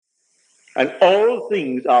And all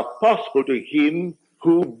things are possible to him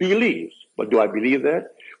who believes. But do I believe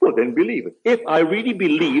that? Well, then believe it. If I really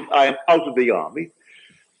believe I am out of the army,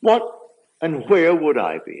 what and where would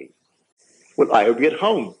I be? Well, I would be at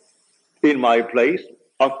home, in my place,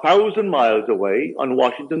 1,000 miles away on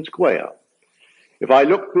Washington Square. If I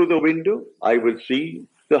look through the window, I would see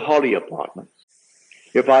the Holly Apartments.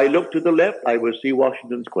 If I look to the left, I will see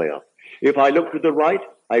Washington Square. If I look to the right,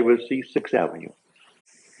 I will see 6th Avenue.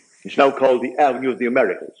 It's now called the Avenue of the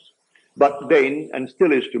Americas. But then, and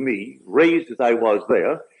still is to me, raised as I was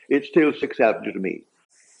there, it's still 6th Avenue to me.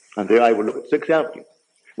 And there I will look at 6th Avenue.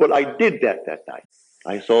 Well, I did that night.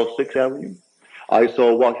 I saw 6th Avenue. I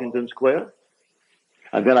saw Washington Square.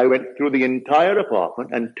 And then I went through the entire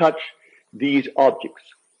apartment and touched these objects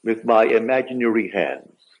with my imaginary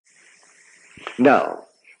hands. Now,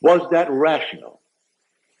 was that rational?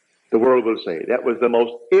 The world will say that was the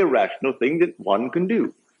most irrational thing that one can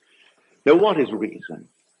do. Now, what is reason?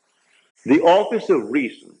 The office of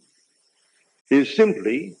reason is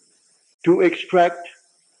simply to extract,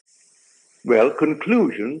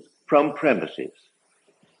 conclusions from premises.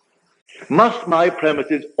 Must my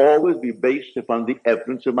premises always be based upon the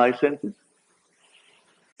evidence of my senses?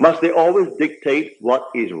 Must they always dictate what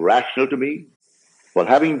is rational to me? Well,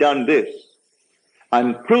 having done this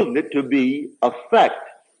and proven it to be a fact,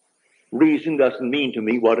 reason doesn't mean to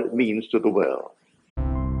me what it means to the world.